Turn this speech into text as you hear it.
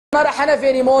not a Hanafi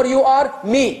anymore, you are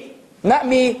me. Not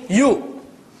me, you.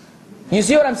 You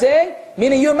see what I'm saying?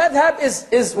 Meaning your madhab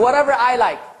is whatever I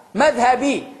like.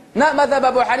 Madhabi. Not madhab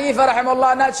Abu Hanifa,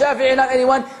 rahimahullah, not Shafi'i, not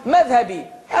anyone. Madhabi.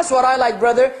 That's what I like,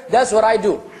 brother. That's what I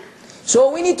do.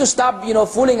 So we need to stop,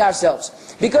 fooling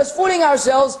ourselves. Because fooling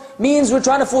ourselves means we're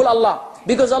trying to fool Allah.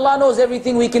 Because Allah knows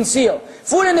everything we conceal.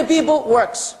 Fooling the people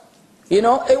works.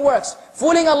 It works.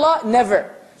 Fooling Allah,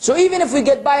 never. So even if we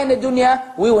get by in the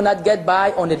dunya, we will not get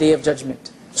by on the day of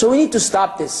judgment. So we need to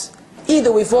stop this.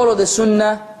 Either we follow the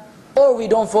sunnah, or we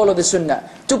don't follow the sunnah.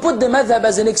 To put the madhab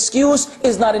as an excuse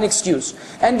is not an excuse.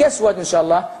 And guess what,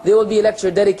 inshallah? There will be a lecture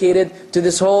dedicated to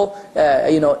this whole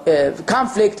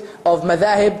conflict of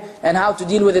madhahib and how to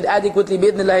deal with it adequately,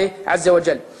 bi'idhnillahi azza wa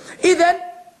jal. Either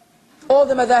all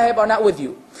the madhahib are not with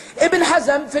you. Ibn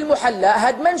Hazm fil Muhalla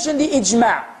had mentioned the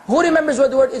ijma'. Who remembers what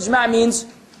the word ijma' means?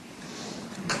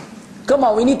 Come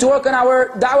on, we need to work on our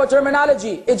da'wah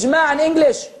terminology. Ijma' in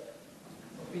English.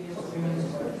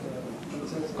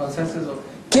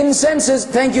 Consensus,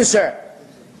 thank you sir.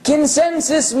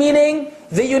 Consensus meaning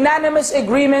the unanimous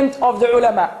agreement of the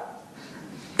ulama.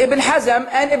 Ibn Hazm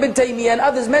and Ibn Taymiyyah and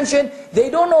others mentioned they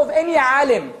don't know of any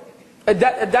alim at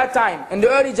that time, in the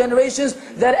early generations,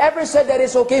 that ever said that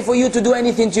it's okay for you to do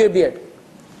anything to your beard.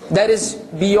 That is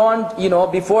beyond,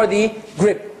 before the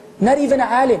grip. Not even an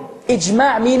alim.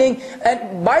 Ijma' meaning,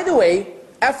 and by the way,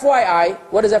 FYI,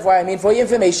 what does FYI mean? For your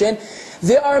information,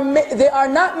 there are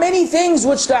not many things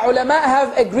which the ulama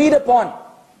have agreed upon.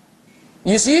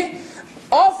 You see,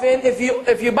 often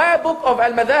if you buy a book of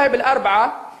Al-Madhahib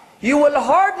Al-Arba'ah, you will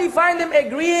hardly find them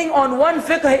agreeing on one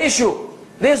fiqh issue.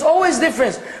 There's always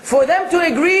difference. For them to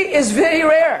agree is very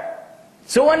rare.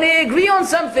 So when they agree on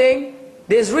something,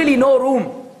 there's really no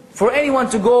room for anyone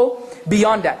to go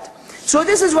beyond that. So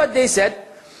this is what they said.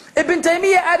 Ibn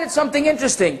Taymiyyah added something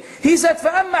interesting. He said,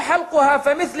 فَأَمَّا حَلْقُهَا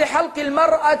فَمِثْلِ حَلْقِ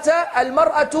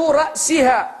الْمَرْأَةُ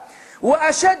رَأْسِهَا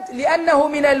وَأَشَدْ لِأَنَّهُ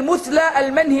مِنَ الْمُثْلَى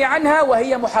الْمَنْهِ عَنْهَا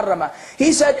وَهِيَ مُحَرَّمَةٌ.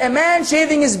 He said, a man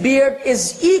shaving his beard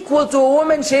is equal to a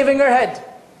woman shaving her head.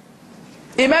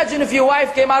 Imagine if your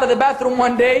wife came out of the bathroom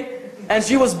one day and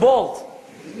she was bald.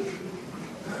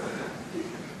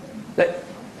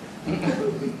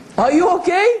 Are you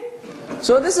okay?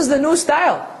 So this is the new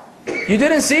style. You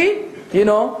didn't see?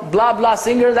 Blah blah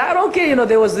singer. That okay?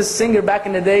 There was this singer back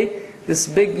in the day, this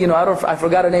big, I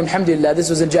forgot her name. Alhamdulillah, this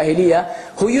was in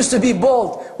Jahiliyyah, who used to be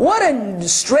bald. What a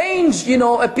strange,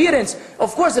 appearance.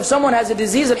 Of course, if someone has a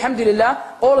disease,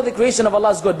 alhamdulillah, all of the creation of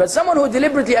Allah is good. But someone who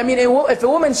deliberately, if a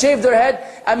woman shaved her head,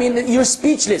 you're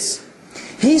speechless.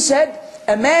 He said,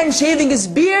 a man shaving his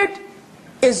beard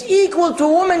is equal to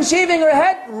a woman shaving her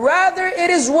head. Rather, it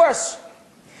is worse.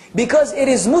 Because it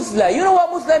is muthla. You know what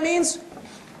muthla means?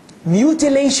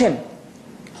 Mutilation.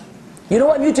 You know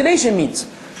what mutilation means?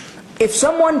 If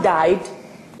someone died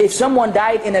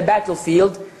in a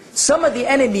battlefield, some of the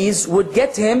enemies would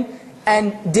get him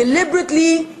and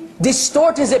deliberately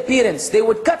distort his appearance. They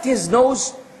would cut his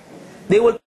nose, they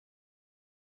will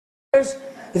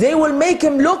make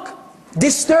him look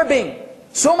disturbing.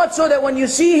 So much so that when you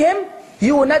see him,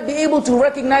 you will not be able to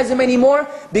recognize him anymore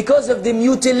because of the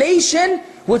mutilation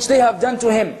which they have done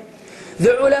to him.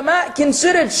 The ulama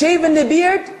considered shaving the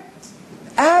beard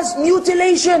as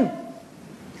mutilation.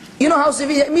 You know how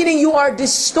severe, meaning you are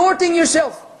distorting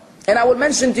yourself. And I will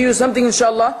mention to you something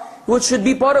inshallah, which should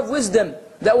be part of wisdom,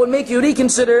 that will make you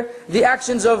reconsider the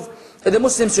actions of the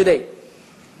Muslims today.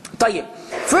 طيب.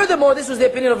 Furthermore, this was the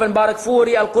opinion of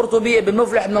Al-Barakfuri, Al-Qurtubi, Ibn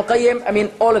Muflih, Ibn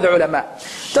Al-Qayyim, all of the ulama.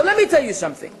 So let me tell you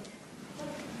something.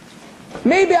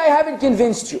 Maybe I haven't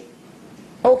convinced you.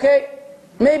 Okay?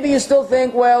 Maybe you still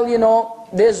think, well,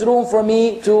 there's room for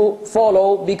me to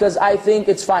follow because I think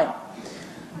it's fine.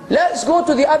 Let's go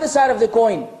to the other side of the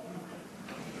coin.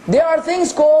 There are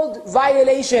things called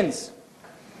violations.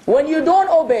 When you don't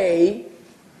obey,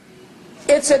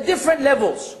 it's at different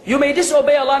levels. You may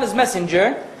disobey Allah and His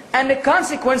Messenger, and the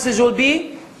consequences will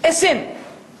be a sin.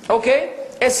 Okay?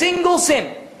 A single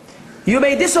sin. You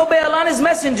may disobey Allah and His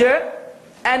Messenger,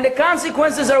 and the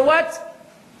consequences are what?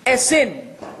 A sin.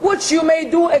 Which you may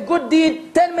do a good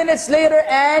deed 10 minutes later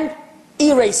and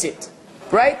erase it.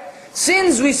 Right?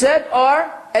 Sins, we said,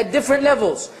 are at different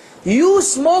levels. You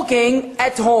smoking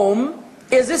at home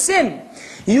is a sin.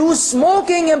 You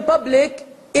smoking in public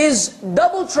is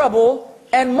double trouble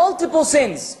and multiple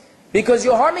sins. Because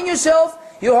you're harming yourself,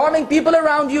 you're harming people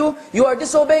around you, you are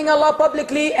disobeying Allah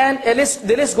publicly, and the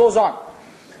list goes on.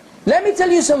 Let me tell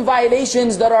you some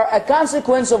violations that are a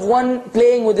consequence of one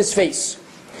playing with his face.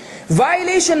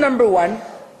 Violation number one,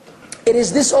 it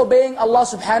is disobeying Allah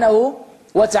subhanahu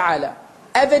wa ta'ala.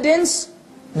 Evidence,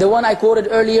 the one I quoted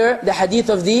earlier, the hadith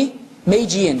of the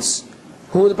Magians,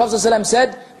 who the Prophet ﷺ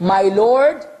said, my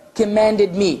Lord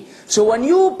commanded me. So when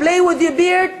you play with your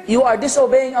beard, you are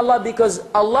disobeying Allah, because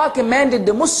Allah commanded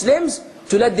the Muslims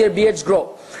to let their beards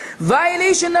grow.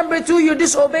 Violation number 2, you're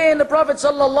disobeying the Prophet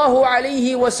sallallahu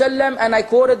alayhi wasallam, and I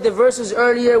quoted the verses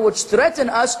earlier which threaten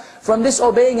us from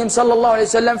disobeying him sallallahu alayhi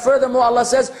wasallam. Furthermore, Allah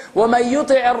says, وَمَن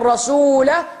يُطِعِ الرَّسُولَ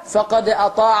فَقَدْ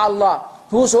أَطَاعَ اللَّهِ.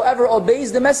 Whosoever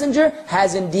obeys the messenger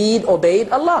has indeed obeyed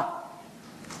Allah.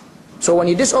 So when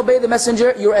you disobey the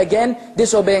messenger, you're again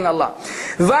disobeying Allah.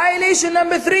 Violation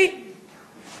number 3,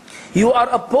 you are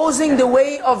opposing the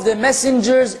way of the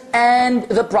messengers and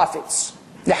the prophets.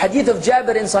 The hadith of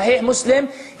Jabir in Sahih Muslim,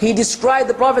 he described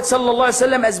the Prophet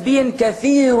ﷺ as being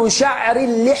كَثِيرُ شَعْرِ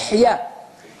اللِّحْيَةِ.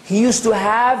 He used to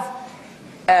have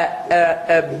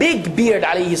a big beard,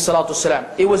 alayhi salatu wasalam.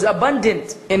 It was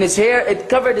abundant in his hair, it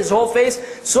covered his whole face,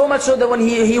 so much so that when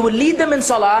he would lead them in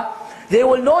salah, they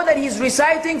will know that he's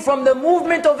reciting from the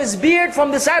movement of his beard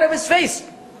from the side of his face.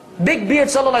 Big beard,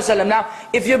 sallallahu alayhi wa sallam. Now,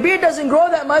 if your beard doesn't grow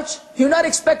that much, you're not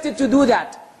expected to do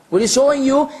that. What is showing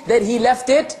you that he left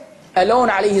it alone,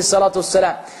 alayhi salatu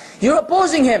wasalam. You're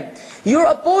opposing him. You're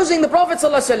opposing the Prophet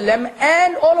sallallahu alayhi wa sallam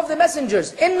and all of the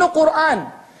messengers. In the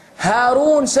Quran,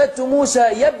 Harun said to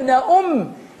Musa, Yabna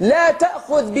la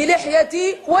ta'khudh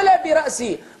bilihyati wala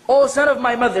bira'si. O son of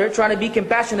my mother, trying to be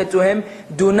compassionate to him,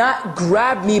 do not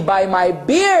grab me by my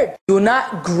beard. Do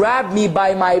not grab me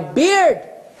by my beard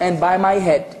and by my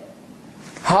head.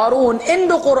 Harun in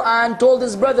the Quran told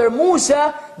his brother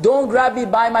Musa, don't grab me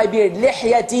by my beard.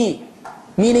 Lihyati.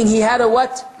 Meaning he had a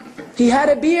what? He had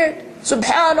a beard.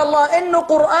 Subhanallah, in the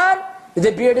Quran,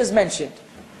 the beard is mentioned.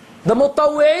 The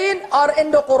mutawwi'een are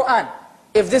in the Quran.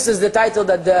 If this is the title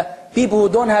that the people who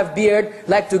don't have beard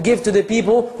like to give to the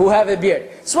people who have a beard.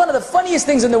 It's one of the funniest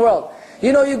things in the world.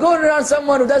 You know, you go around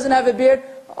someone who doesn't have a beard,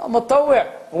 oh,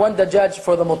 mutawwi', want the judge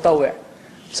for the mutawwi'.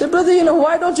 Say, brother, you know,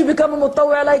 why don't you become a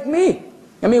mutawwi' like me?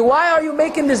 I mean, why are you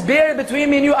making this beard between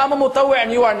me and you? I'm a mutawwi'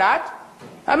 and you are not.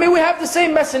 I mean, we have the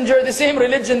same messenger, the same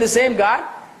religion, the same God.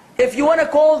 If you want to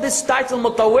call this title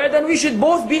mutawwi', then we should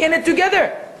both be in it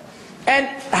together. And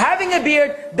having a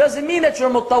beard doesn't mean that you're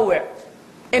mutawwi'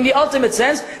 in the ultimate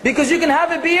sense, because you can have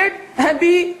a beard and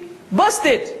be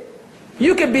busted.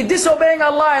 You can be disobeying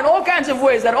Allah in all kinds of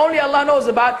ways that only Allah knows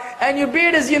about, and your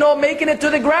beard is, you know, making it to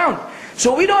the ground.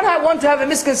 So we don't want to have a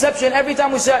misconception every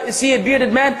time we see a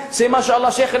bearded man, say,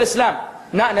 MashaAllah, Shaykh al-Islam.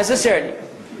 Not necessarily.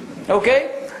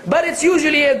 Okay? But it's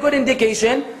usually a good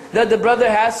indication that the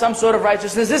brother has some sort of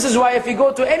righteousness. This is why if you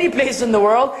go to any place in the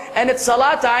world, and it's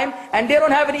salah time, and they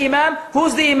don't have an imam,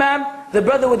 who's the imam? The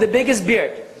brother with the biggest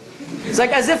beard. It's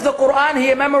like as if the Quran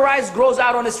he memorized grows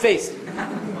out on his face.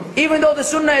 Even though the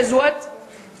sunnah is what?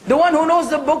 The one who knows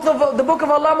the book of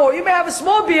Allah more. You may have a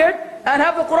small beard and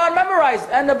have the Quran memorized,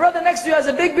 and the brother next to you has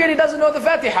a big beard, he doesn't know the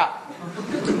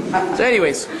Fatiha. So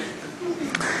anyways,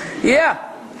 yeah.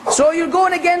 So you're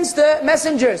going against the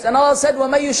messengers. And Allah said,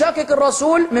 وَمَن يُشَاقِقِ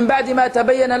الرَّسُولِ مِن بَعْدِ مَا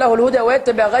تَبَيَّنَ لَهُ الْهُدَى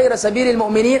وَيَتَّبِعْ غَيْرَ سَبِيلِ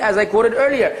الْمُؤْمِنِينَ, as I quoted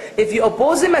earlier. If you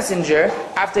oppose the messenger,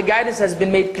 after guidance has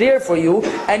been made clear for you,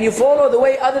 and you follow the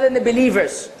way other than the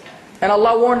believers. And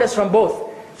Allah warned us from both.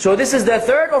 So this is the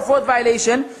third or fourth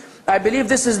violation. I believe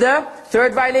this is the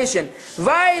third violation.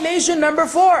 Violation number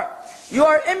 4. You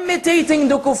are imitating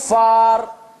the kuffar.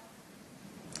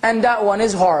 And that one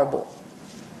is horrible.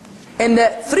 In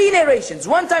the 3 narrations,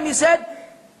 one time he said,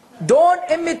 don't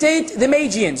imitate the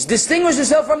Magians, distinguish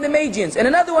yourself from the Magians. And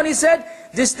another one he said,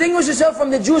 distinguish yourself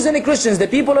from the Jews and the Christians, the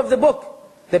people of the book,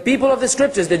 the people of the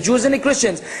scriptures, the Jews and the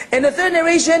Christians. In the 3rd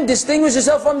narration, distinguish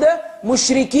yourself from the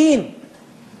mushrikeen.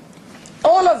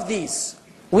 All of these,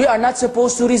 we are not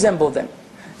supposed to resemble them.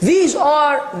 These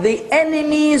are the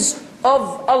enemies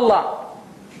of Allah.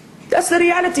 That's the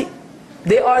reality.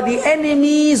 They are the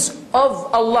enemies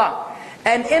of Allah.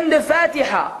 And in the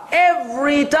Fatiha,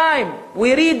 every time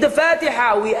we read the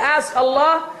Fatiha, we ask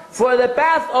Allah for the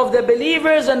path of the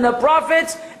believers and the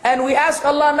prophets, and we ask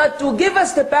Allah not to give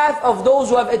us the path of those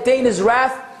who have attained His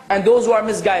wrath and those who are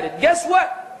misguided. Guess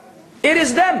what? It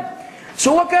is them.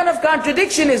 So what kind of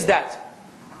contradiction is that?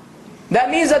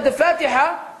 That means that the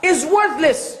Fatiha is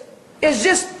worthless. It's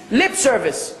just lip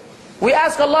service. We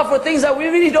ask Allah for things that we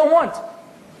really don't want.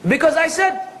 Because I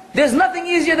said, there's nothing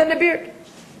easier than the beard.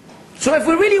 So if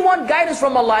we really want guidance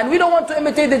from Allah and we don't want to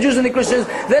imitate the Jews and the Christians,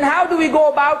 then how do we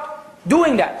go about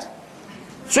doing that?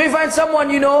 So you find someone,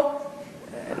 you know,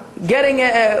 getting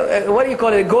a what do you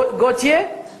call it, gautier?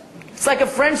 It's like a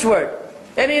French word.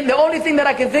 I mean, the only thing that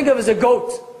I can think of is a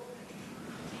goat.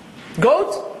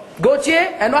 Goat?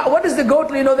 Gautier? And what is the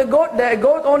goat? You know, the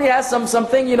goat only has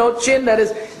something, you know, chin that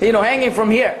is, you know, hanging from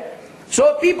here.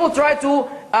 So people try to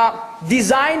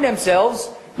design themselves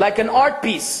like an art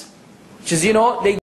piece, which is, they